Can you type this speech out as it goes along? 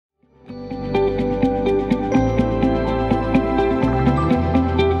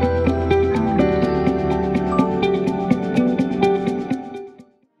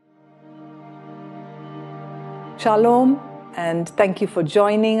Shalom, and thank you for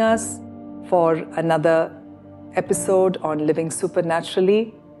joining us for another episode on Living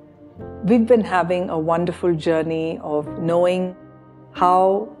Supernaturally. We've been having a wonderful journey of knowing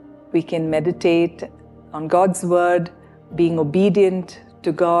how we can meditate on God's Word, being obedient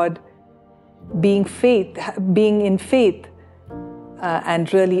to God, being in faith,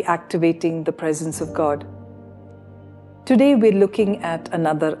 and really activating the presence of God. Today we're looking at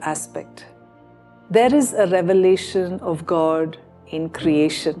another aspect. There is a revelation of God in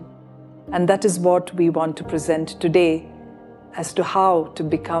creation, and that is what we want to present today as to how to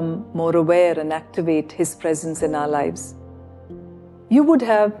become more aware and activate His presence in our lives. You would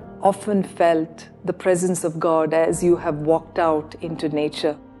have often felt the presence of God as you have walked out into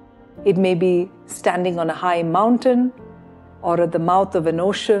nature. It may be standing on a high mountain, or at the mouth of an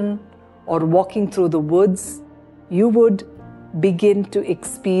ocean, or walking through the woods. You would begin to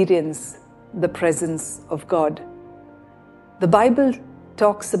experience the presence of God. The Bible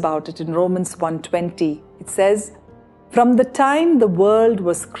talks about it in Romans 1:20. It says, "From the time the world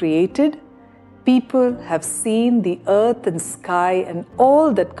was created, people have seen the earth and sky and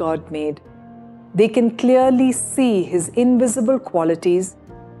all that God made. They can clearly see His invisible qualities,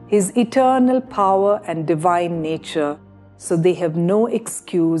 His eternal power and divine nature, so they have no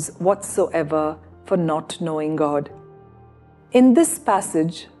excuse whatsoever for not knowing God." In this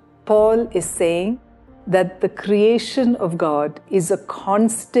passage, Paul is saying that the creation of God is a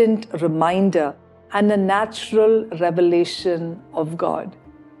constant reminder and a natural revelation of God.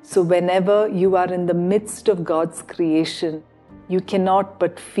 So whenever you are in the midst of God's creation, you cannot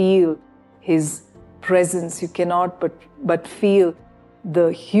but feel His presence. You cannot but feel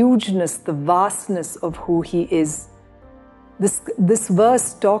the hugeness, the vastness of who He is. This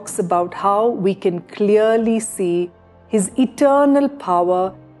verse talks about how we can clearly see His eternal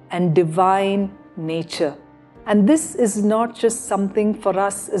power and divine nature. And this is not just something for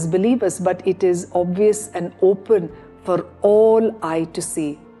us as believers, but it is obvious and open for all eye to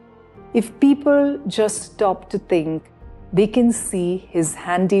see. If people just stop to think, they can see His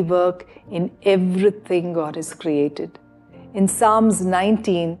handiwork in everything God has created. In Psalms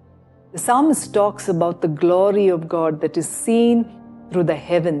 19, the psalmist talks about the glory of God that is seen through the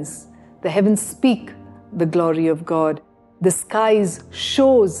heavens. The heavens speak the glory of God. The skies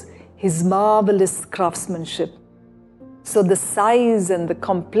shows His marvelous craftsmanship. So the size and the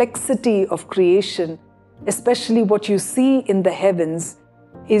complexity of creation, especially what you see in the heavens,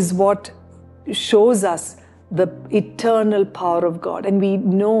 is what shows us the eternal power of God. And we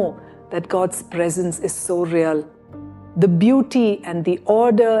know that God's presence is so real. The beauty and the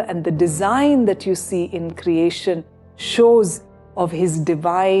order and the design that you see in creation shows of His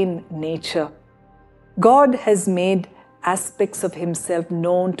divine nature. God has made aspects of Himself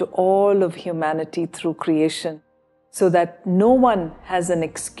known to all of humanity through creation, so that no one has an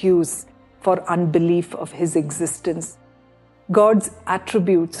excuse for unbelief of His existence. God's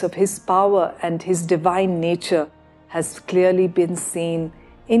attributes of His power and His divine nature has clearly been seen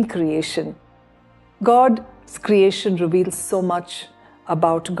in creation. God's creation reveals so much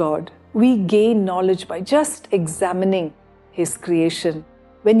about God. We gain knowledge by just examining His creation.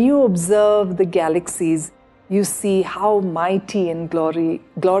 When you observe the galaxies, you see how mighty and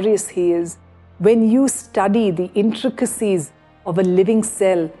glorious He is. When you study the intricacies of a living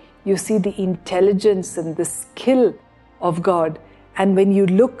cell, you see the intelligence and the skill of God. And when you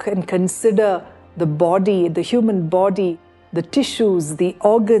look and consider the body, the human body, the tissues, the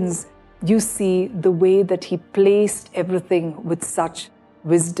organs, you see the way that He placed everything with such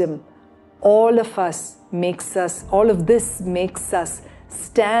wisdom. All of this makes us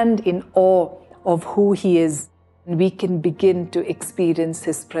stand in awe of who He is, and we can begin to experience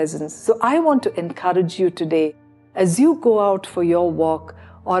His presence. So I want to encourage you today, as you go out for your walk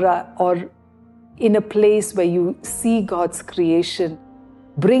or in a place where you see God's creation,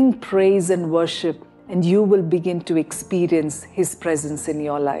 bring praise and worship, and you will begin to experience His presence in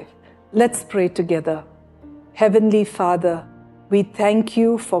your life. Let's pray together. Heavenly Father, we thank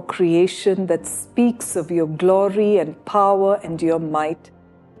You for creation that speaks of Your glory and power and Your might.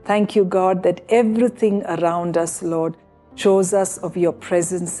 Thank You, God, that everything around us, Lord, shows us of Your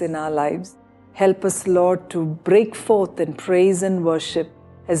presence in our lives. Help us, Lord, to break forth in praise and worship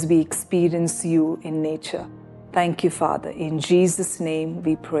as we experience You in nature. Thank You, Father. In Jesus' name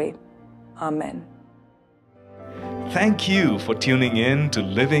we pray. Amen. Thank you for tuning in to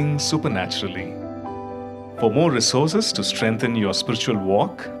Living Supernaturally. For more resources to strengthen your spiritual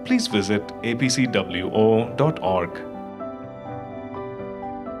walk, please visit apcwo.org.